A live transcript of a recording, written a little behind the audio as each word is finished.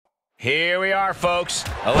Here we are, folks.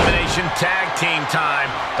 Elimination tag team time.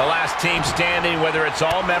 The last team standing, whether it's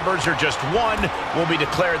all members or just one, will be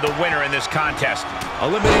declared the winner in this contest.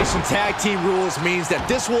 Elimination tag team rules means that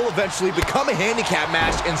this will eventually become a handicap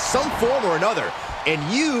match in some form or another. And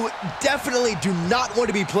you definitely do not want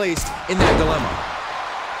to be placed in that dilemma.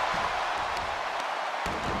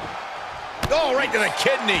 Oh, right to the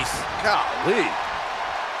kidneys. Golly.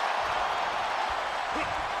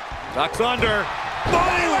 Ducks under.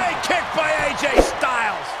 Bodyweight kick by AJ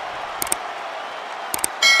Styles.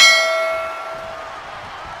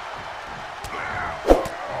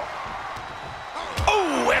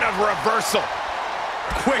 Oh, and a reversal.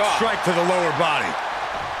 Quick strike to the lower body.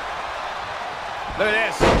 Look at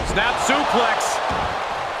this. Snap suplex.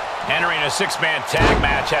 Entering a six-man tag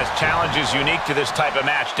match has challenges unique to this type of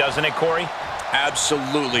match, doesn't it, Corey?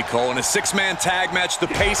 Absolutely, Cole. In a six-man tag match, the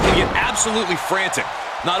pace can get absolutely frantic.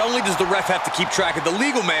 Not only does the ref have to keep track of the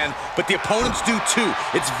legal man, but the opponents do too.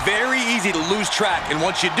 It's very easy to lose track, and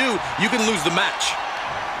once you do, you can lose the match.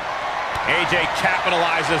 AJ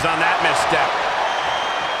capitalizes on that misstep.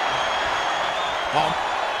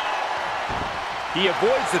 He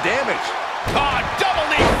avoids the damage. Oh, double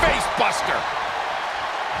knee face buster.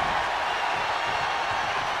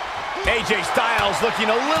 AJ Styles looking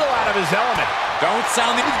a little out of his element. Don't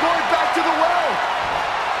sound the... He's going back to the well.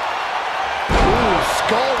 Ooh,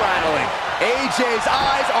 skull rattling. AJ's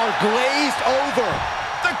eyes are glazed over.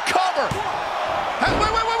 The cover. Hey, wait,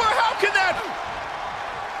 how can that?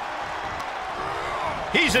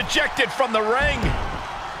 He's ejected from the ring.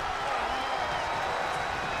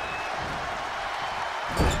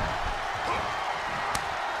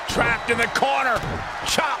 Trapped in the corner.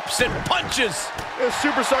 Chops and punches. This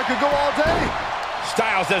superstar could go all day.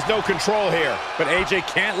 Styles has no control here. But AJ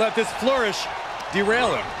can't let this flourish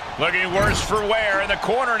derail him. Looking worse for wear in the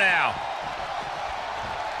corner now.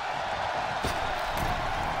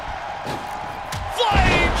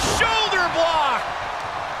 Flying shoulder block.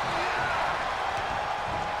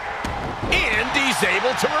 And he's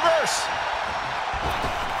able to reverse.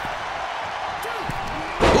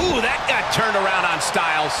 Ooh, that got turned around on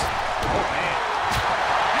Styles. Oh, man.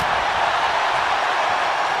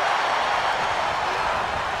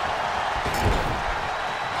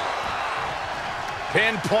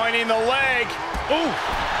 Pinpointing the leg. Ooh.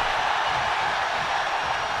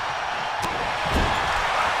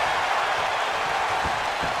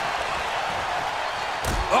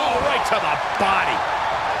 Oh, right to the body.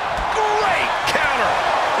 Great counter.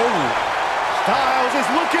 Ooh. Styles is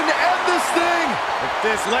looking to end this thing. If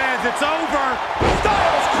this lands, it's over.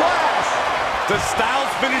 Styles crash. Does Styles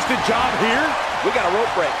finish the job here? We got a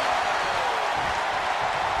rope break.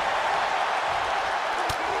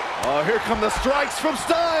 Oh, here come the strikes from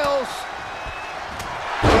Styles.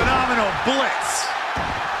 Phenomenal blitz.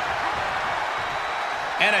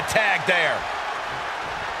 And a tag there.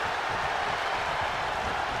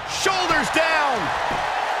 Shoulders down.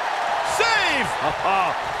 Save.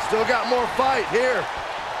 Still got more fight here.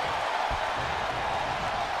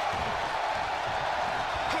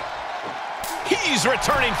 He's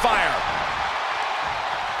returning fire.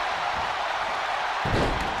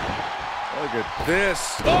 Look at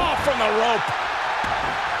this. Oh, from the rope.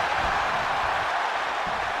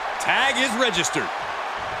 Tag is registered.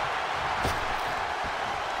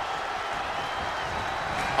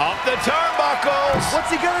 Up the turnbuckles. What's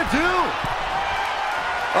he gonna do?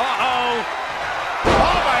 Uh-oh.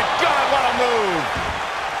 Oh, my God, what a move.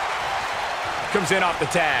 Comes in off the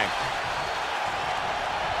tag.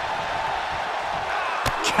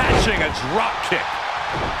 Catching a drop kick.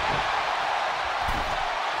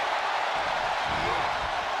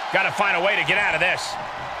 Got to find a way to get out of this.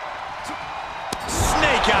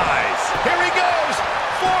 Snake eyes. Here he goes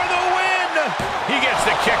for the win. He gets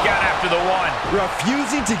the kick out after the one.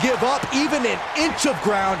 Refusing to give up even an inch of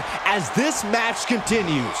ground as this match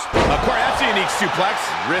continues. Corey, that's a unique suplex.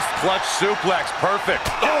 Wrist clutch suplex. Perfect.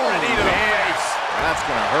 Oh, knee to the face. That's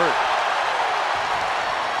gonna hurt.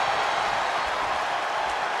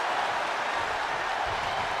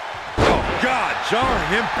 Oh, God.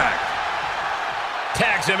 Jarring impact.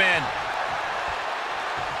 Tags him in.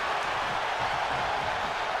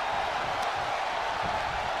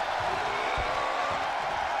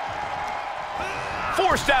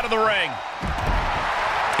 Forced out of the ring.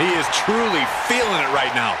 He is truly feeling it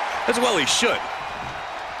right now. As well he should.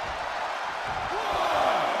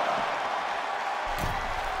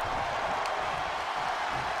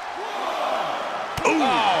 Ooh.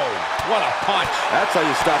 Oh, what a punch. That's how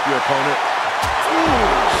you stop your opponent.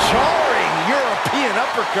 Ooh, jarring European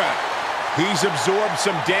uppercut. He's absorbed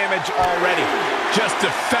some damage already. Just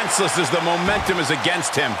defenseless as the momentum is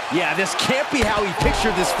against him. Yeah, this can't be how he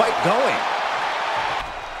pictured this fight going.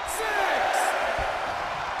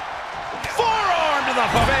 Forearm to the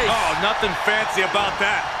face. Oh, nothing fancy about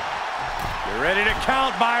that. You're ready to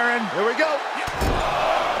count, Byron. Here we go.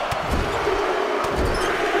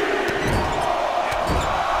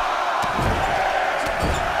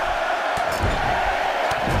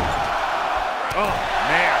 Oh,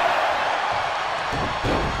 man.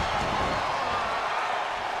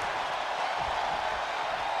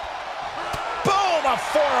 Boom, a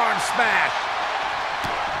forearm smash.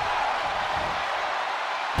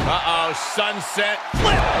 Uh-oh, sunset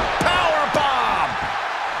flip, power bomb.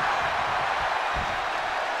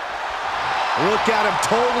 Look at him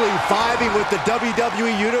totally vibing with the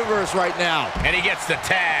WWE Universe right now. And he gets the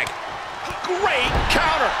tag. Great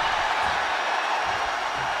counter.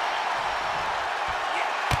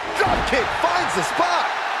 Drop kick finds the spot.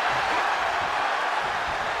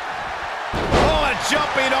 Oh, a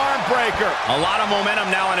jumping arm breaker. A lot of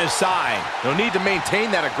momentum now on his side. No need to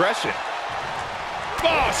maintain that aggression.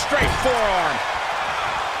 Oh, straight forearm.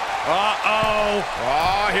 Uh-oh.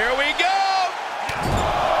 Oh, here we go.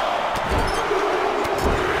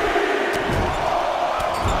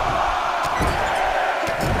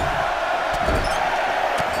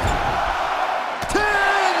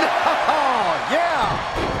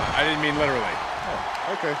 I didn't mean literally.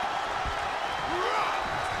 Oh, okay.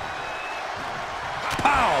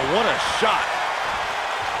 Pow, what a shot.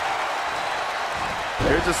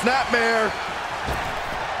 Here's a snapmare.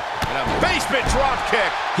 And a basement drop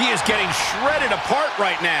kick. He is getting shredded apart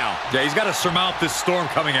right now. Yeah, he's got to surmount this storm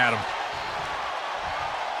coming at him.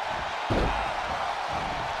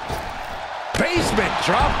 Basement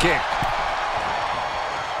drop kick.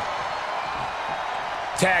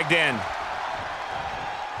 Tagged in.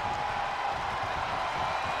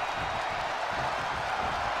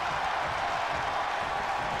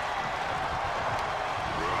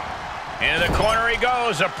 Into the corner he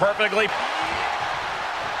goes, a perfectly...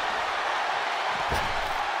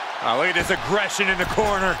 Oh, look at this aggression in the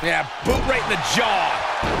corner. Yeah, boot right in the jaw.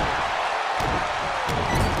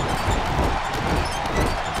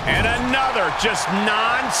 And another just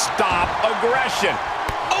non-stop aggression.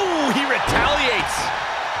 Oh, he retaliates.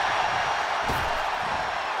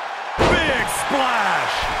 Big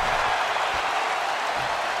splash.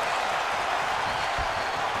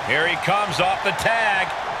 Here he comes off the tag.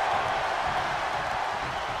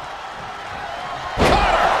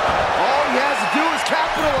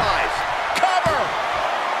 Capitalize. Cover.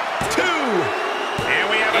 2. And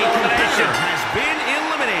we have an elimination. Has been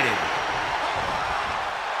eliminated.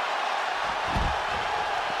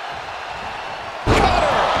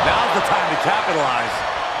 Cutter. Now's the time to capitalize.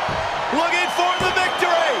 Looking for the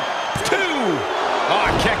victory. 2. Oh,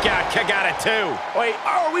 kick out at 2. Wait,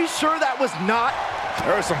 are we sure that was not?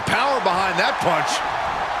 There was some power behind that punch.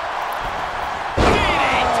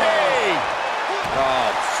 DDT.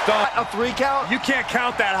 Stop. A 3 count? You can't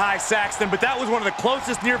count that high, Saxton, but that was one of the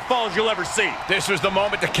closest near falls you'll ever see. This was the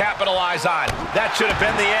moment to capitalize on. That should have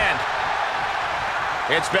been the end.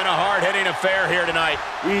 It's been a hard-hitting affair here tonight.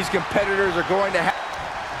 These competitors are going to have...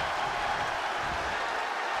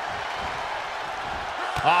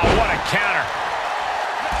 Oh, what a counter.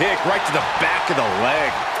 Kick right to the back of the leg.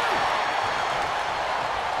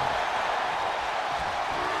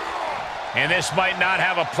 And this might not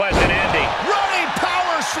have a pleasant ending. Running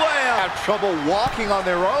power slam. Have trouble walking on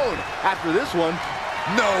their own after this one.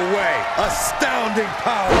 No way. Astounding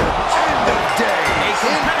power. End of day.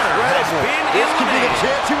 Incredible. This could be the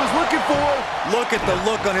chance he was looking for. Look at the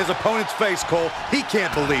look on his opponent's face, Cole. He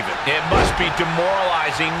can't believe it. It must be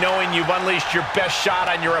demoralizing knowing you've unleashed your best shot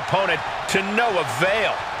on your opponent to no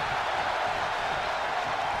avail.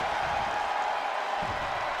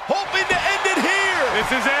 Hoping to end it here. This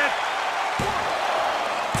is it.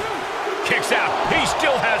 Kicks out. He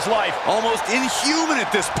still has life. Almost inhuman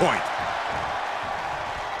at this point.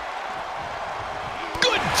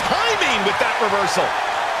 Good timing with that reversal.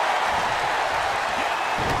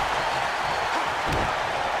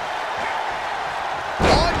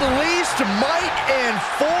 Unleashed might and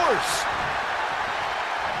force.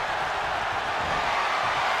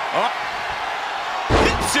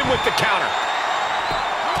 Hits him with the counter.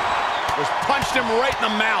 Just punched him right in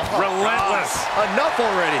the mouth. Relentless. Enough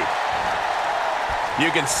already. You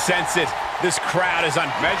can sense it. This crowd is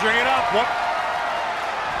measuring it up. Whoop.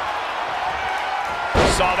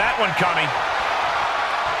 Saw that one coming.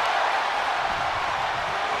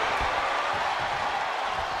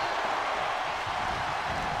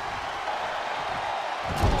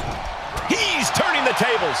 He's turning the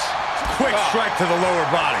tables. Quick strike to the lower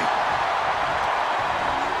body.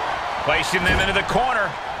 Placing them into the corner.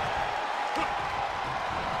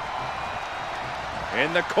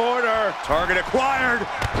 In the corner. Target acquired.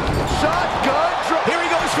 Shotgun drop. Here he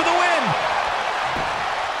goes for the win.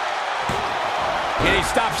 And he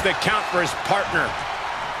stops the count for his partner.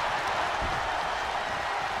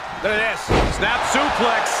 Look at this. Snap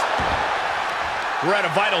suplex. We're at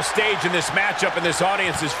a vital stage in this matchup, and this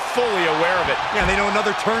audience is fully aware of it. Yeah, they know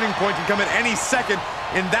another turning point can come at any second,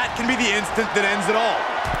 and that can be the instant that ends it all.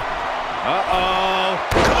 Uh-oh.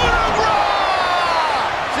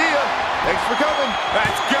 See ya. Thanks for coming.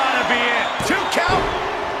 That's gotta be it. 2 count.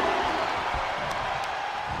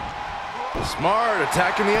 Smart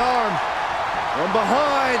attacking the arm. From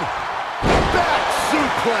behind. Back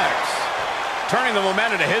suplex. Turning the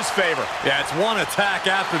momentum to his favor. Yeah, it's one attack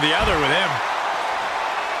after the other with him.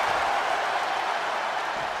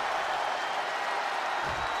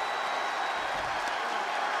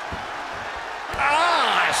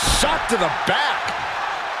 Shot to the back.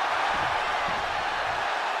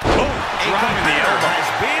 Oh, driving the elbow. Has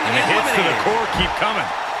been And the hits to the eliminated. core keep coming.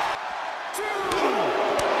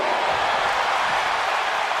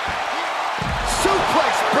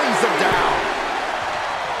 Suplex brings him down.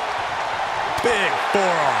 Big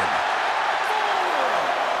forearm.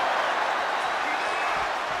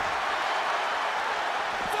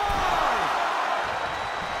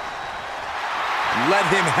 Let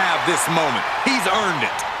him have this moment. He's earned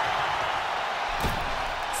it.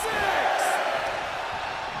 6.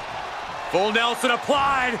 Full Nelson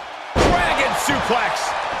applied. Dragon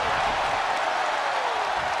suplex.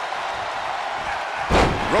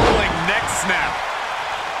 Rolling neck snap.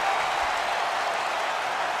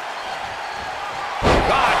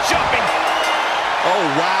 Jumping. Oh,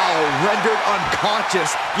 wow. Rendered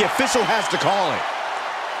unconscious. The official has to call it.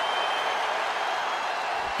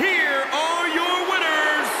 Here are your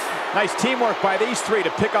winners. Nice teamwork by these three to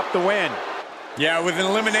pick up the win. Yeah, with an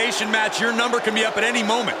elimination match, your number can be up at any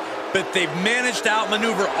moment. But they've managed to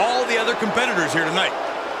outmaneuver all the other competitors here tonight.